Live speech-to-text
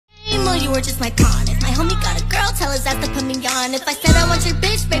you were just my pawn. If my homie got a girl, tell his ass to put me on. If I said I want your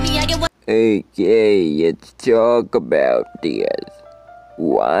bitch, baby, I get one. Okay, let's talk about this.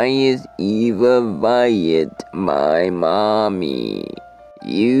 Why is Evavilote my mommy?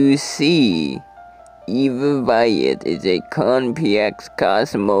 You see, Evavilote is a complex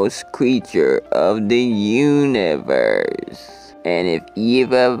cosmos creature of the universe. And if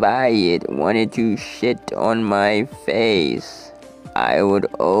Evavilote wanted to shit on my face, I would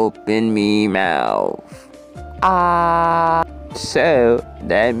open me mouth. So,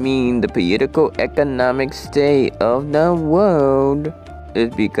 that means the political economic state of the world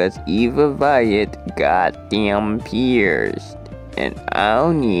is because Evavilote got them pierced. And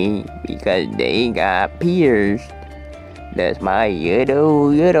only because they got pierced does my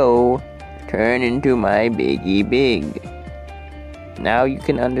little turn into my biggie big. Now you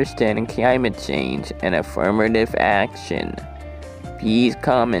can understand climate change and affirmative action. Please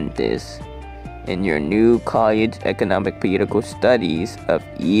comment this in your new college economic political studies of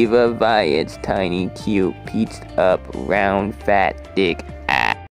Evavilote's tiny, cute, peached up, round, fat, dick